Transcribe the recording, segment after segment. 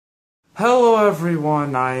Hello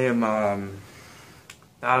everyone, I am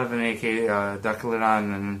Donovan aka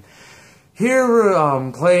Duckalidon, and here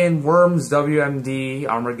we're playing Worms WMD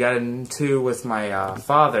Armageddon 2 with my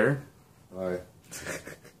father. Hi.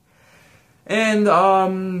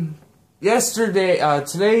 And yesterday,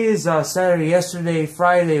 today is Saturday, yesterday,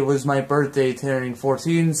 Friday was my birthday, turning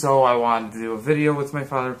 14, so I wanted to do a video with my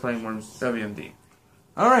father playing Worms WMD.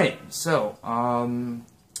 Alright, so,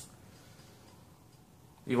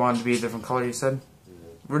 you wanted to be a different color, you said? Yeah.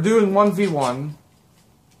 We're doing 1v1.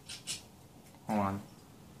 Hold on.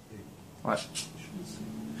 What?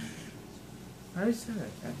 I already said it.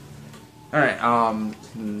 Okay. Alright,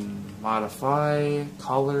 modify,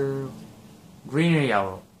 color, green or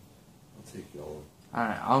yellow? I'll take yellow.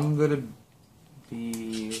 Alright, I'm gonna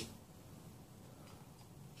be...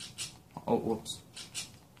 Oh, whoops.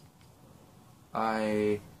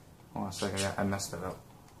 Hold on a second, I messed it up.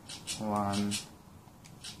 Hold on.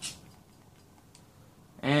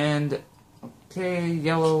 And, okay,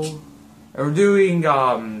 yellow. And we're doing,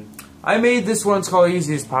 I made this one, it's called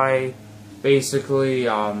Easy as Pie. Basically,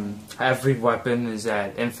 every weapon is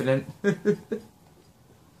at infinite.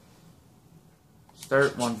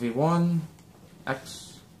 Start 1v1.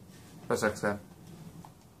 X. Press X then.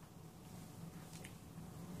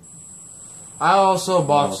 I also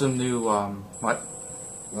bought some new, what?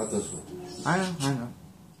 Not this one. I know.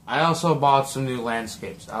 I also bought some new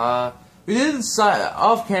landscapes. We did,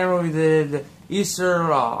 off camera, we did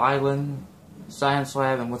Easter Island, Science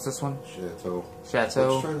Lab, and what's this one? Chateau.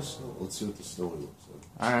 Chateau. Let's try the snow. Let's see what the snow looks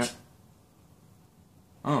like. Alright.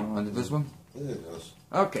 Oh, I did this one? Yeah, it does.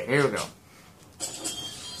 Okay, here we go.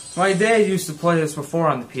 My dad used to play this before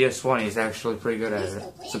on the PS1. He's actually pretty good at it,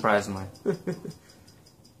 surprisingly.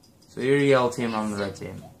 So you're the yellow team, I'm the red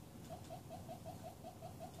team.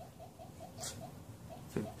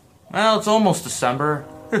 Well, it's almost December.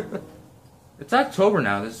 It's October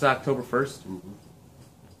now. This is October 1st. Mm-hmm.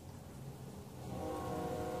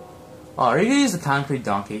 Oh, are you going to use the concrete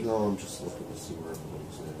donkey? No, I'm just looking to see where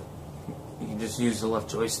everybody's at. You can just use the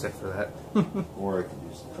left joystick for that. Or I could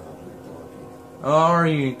use the concrete donkey. Or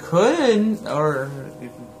you could, or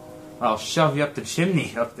I'll shove you up the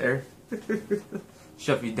chimney up there.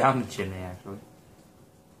 Shove you down the chimney, actually.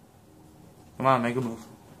 Come on, make a move.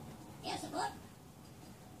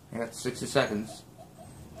 I got 60 seconds.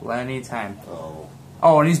 Plenty of time. Oh.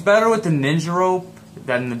 Oh, and he's better with the ninja rope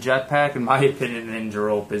than the jetpack. In my opinion, the ninja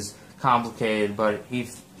rope is complicated, but he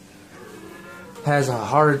has a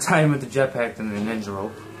harder time with the jetpack than the ninja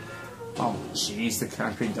rope. Oh, jeez, the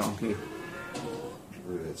concrete donkey.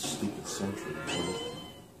 Rid of that stupid sentry.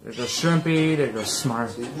 There goes Shrimpy, there goes Smart.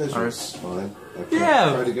 See, you guys are fine. I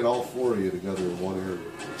tried to get all four of you together in one area.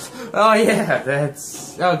 Oh, yeah,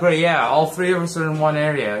 that's... Oh, great, yeah, all three of us are in one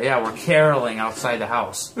area. Yeah, we're caroling outside the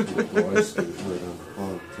house. Well, I stayed right on the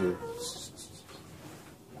pond, too.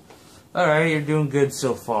 Alright, you're doing good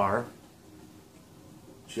so far.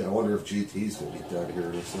 Gee, I wonder if GT's going to be dead here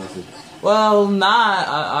in a second. Well,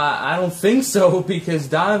 I don't think so, because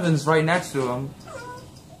Donovan's right next to him.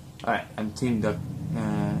 Alright, I'm teamed up.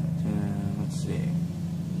 Let's see.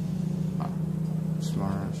 Oh,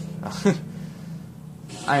 smart.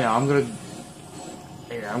 I know, I'm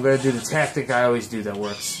gonna do the tactic I always do that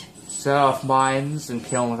works. Set off mines and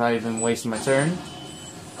kill them without even wasting my turn.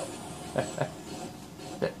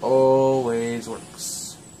 That always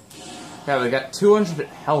works. Yeah, we got 200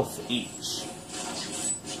 health each.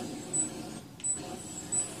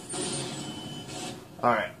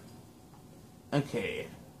 Alright. Okay.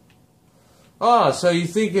 Oh, so you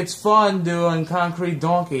think it's fun doing concrete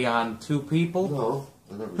donkey on two people? No,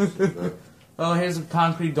 I never said that. Oh, here's a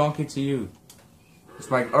concrete donkey to you.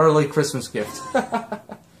 It's my early Christmas gift.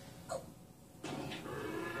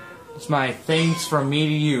 It's my thanks from me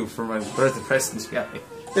to you for my birthday presents, guy.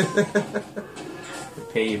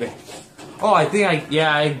 Payback. Oh, I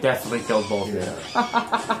definitely killed both.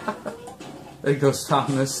 Yeah. There goes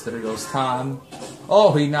Thomas. There goes Tom.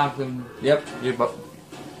 Oh, he knocked him. Yep,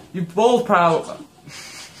 you both probably.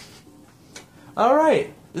 All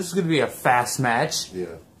right, this is gonna be a fast match.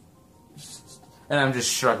 Yeah. And I'm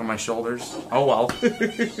just shrugging my shoulders. Oh well.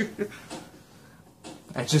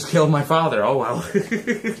 I just killed my father. Oh well.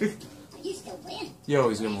 You still win. You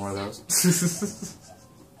always get more of those.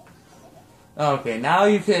 Okay, now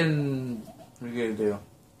you can. What are you gonna do?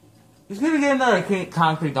 He's gonna get another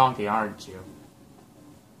concrete donkey, aren't you?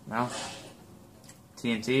 No?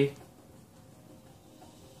 TNT?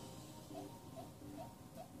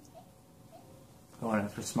 Going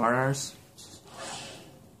after smart arse.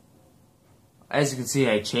 As you can see,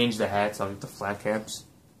 I changed the hats. I'll get the flat caps.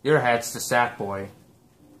 Your hat's the sack boy.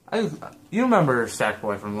 You remember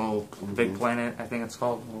Sackboy from Little Big Planet? I think it's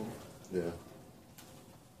called. Yeah.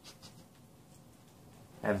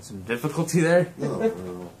 Having some difficulty there?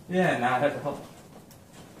 No. Yeah, not at all.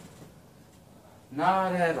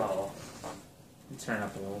 Not at all. Let me turn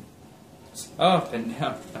up a little. Up and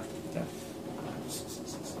down. Up and down.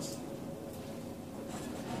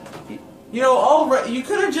 You know, you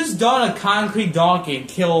could have just done a concrete donkey and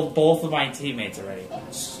killed both of my teammates already.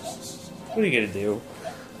 What are you gonna do?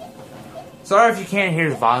 Sorry if you can't hear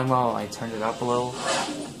the volume well. I turned it up a little.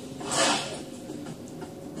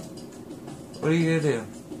 What are you gonna do?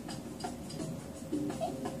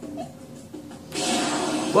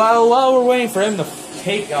 Well, while we're waiting for him to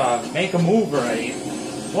make a move already,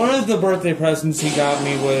 one of the birthday presents he got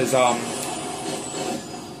me was I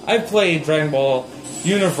played Dragon Ball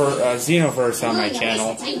Xenoverse on my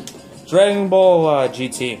channel. Dragon Ball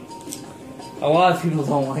GT. A lot of people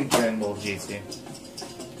don't like Dragon Ball GT.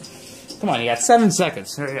 Come on, you got 7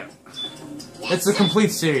 seconds. Hurry up. It's a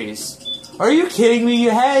complete series. Are you kidding me?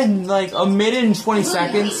 You had like a minute and 20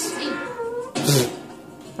 seconds?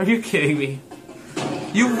 Are you kidding me?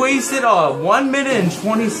 You wasted 1 minute and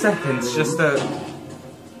 20 seconds just to...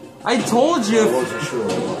 I told you... I wasn't sure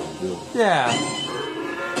what to do. Yeah.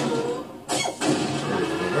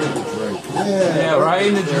 Yeah, right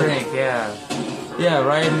in the drink, yeah. Yeah,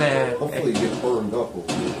 right in the... Hopefully you get burned up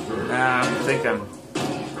over here. Nah, I'm thinking...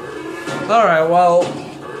 Alright, well,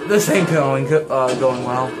 this ain't going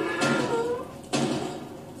well.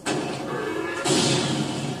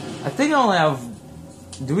 I think I only have...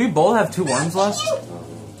 Do we both have 2 worms left?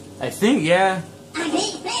 I think, yeah.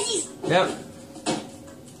 Yep.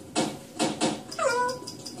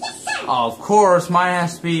 Oh, of course, mine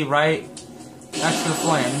has to be right next to the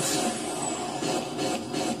flames.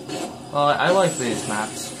 Well, I like these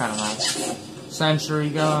maps, kind of maps. Century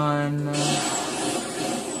gun.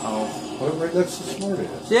 Oh. Put it right next to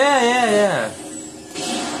Smartass. Yeah.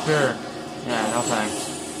 Sure. Yeah, no thanks.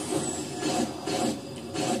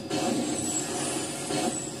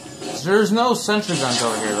 There's no sentry guns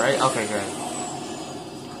over here, right? Okay, good.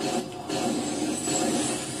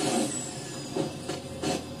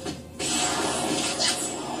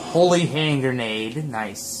 Holy hand grenade.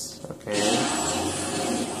 Nice. Okay.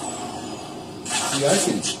 See,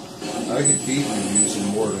 I could beat you using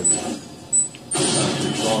more than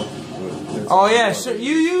oh yeah, sure.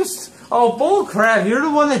 You used... Oh, bull crap. You're the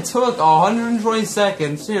one that took 120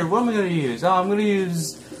 seconds. Here, what am I going to use? Oh, I'm going to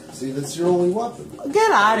use... See, that's your only weapon.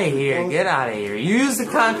 Get out of here. Get out of here. You used the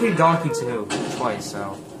concrete donkey too. Twice,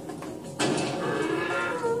 so...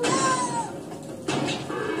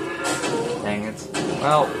 Dang it.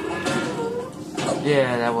 Well...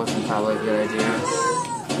 Yeah, that wasn't probably a good idea.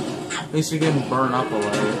 At least you're getting burned up a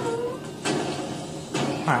little.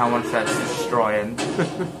 How much that's destroying.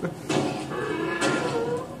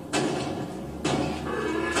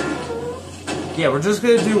 Yeah, we're just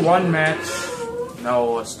gonna do one match.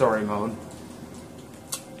 No story mode.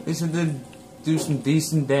 At least we did do some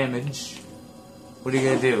decent damage. What are you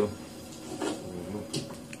gonna do?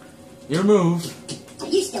 Your move. Are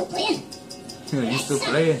you still playing? You still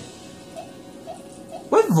playing?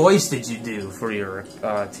 What voice did you do for your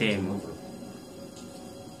team?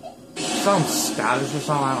 Some Scottish or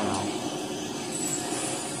something? I don't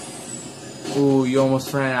know. Ooh, you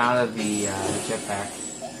almost ran out of the jetpack.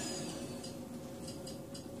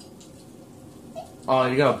 Oh,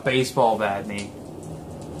 you got a baseball bat, me.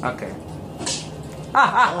 Okay.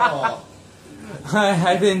 Oh.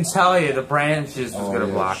 I didn't tell you the branches was gonna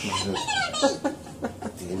block me.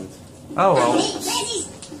 Damn it. Oh well.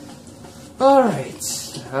 Alright.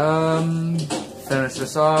 Finish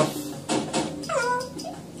this off.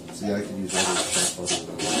 See, I can use other stuff other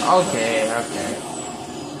than Okay.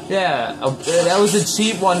 Yeah, that was a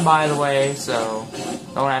cheap one, by the way, so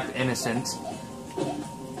don't act innocent.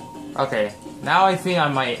 Okay, now I think I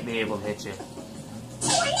might be able to hit you.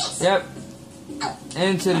 Yep.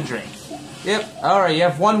 Into the drink. Yep, alright, you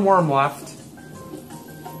have 1 worm left.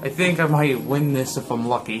 I think I might win this if I'm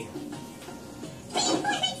lucky.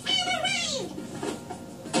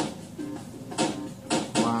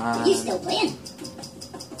 Are you still playing?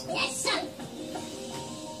 Yes, sir.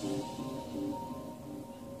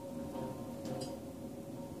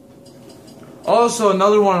 Also,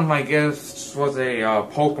 another one of my gifts was a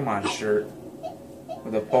Pokemon shirt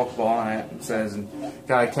with a Pokeball on it. It says,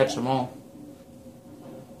 "Gotta catch them all."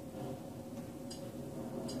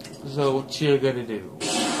 So, what you gonna do?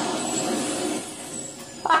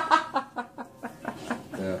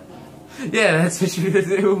 Yeah. Yeah, that's what you're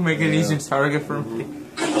gonna do. Make an easy target for me.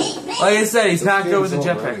 Like I said, he's not good with the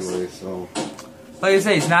jetpacks. Anyway, so. Like I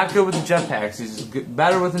say, he's not good with the jetpacks. He's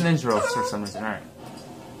better with the ninja ropes for some reason. Alright.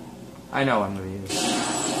 I know what I'm going to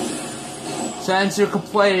use. Since you're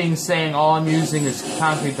complaining, saying all I'm using is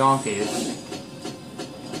concrete donkeys.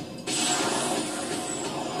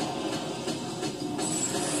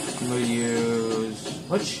 I'm going to use...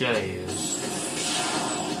 What should I use?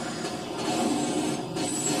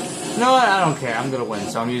 You know what? I don't care. I'm going to win,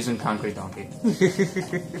 so I'm using concrete donkey.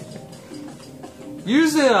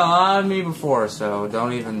 Used it on me before, so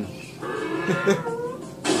don't even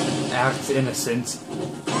act innocent.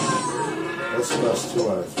 That's the best 2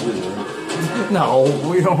 out of 3, right? No,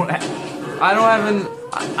 we don't have... I don't have an...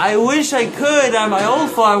 I wish I could. On my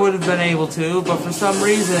old phone I would have been able to, but for some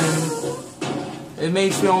reason it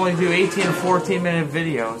makes me only do 18 or 14 minute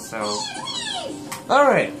videos, so...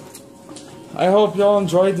 Alright. I hope y'all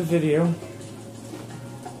enjoyed the video.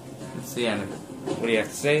 That's the end of it. What do you have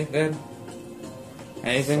to say, Dad?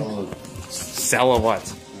 Anything? Sell a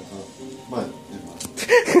what? Mine.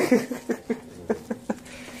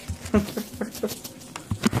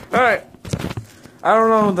 Alright. I don't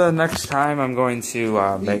know the next time I'm going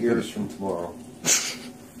to make 8 years from tomorrow.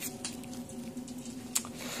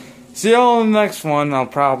 See y'all in the next one. I'll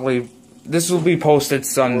probably... This will be posted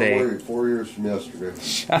Sunday. 4 years from yesterday.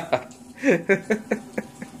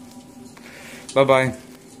 Bye-bye.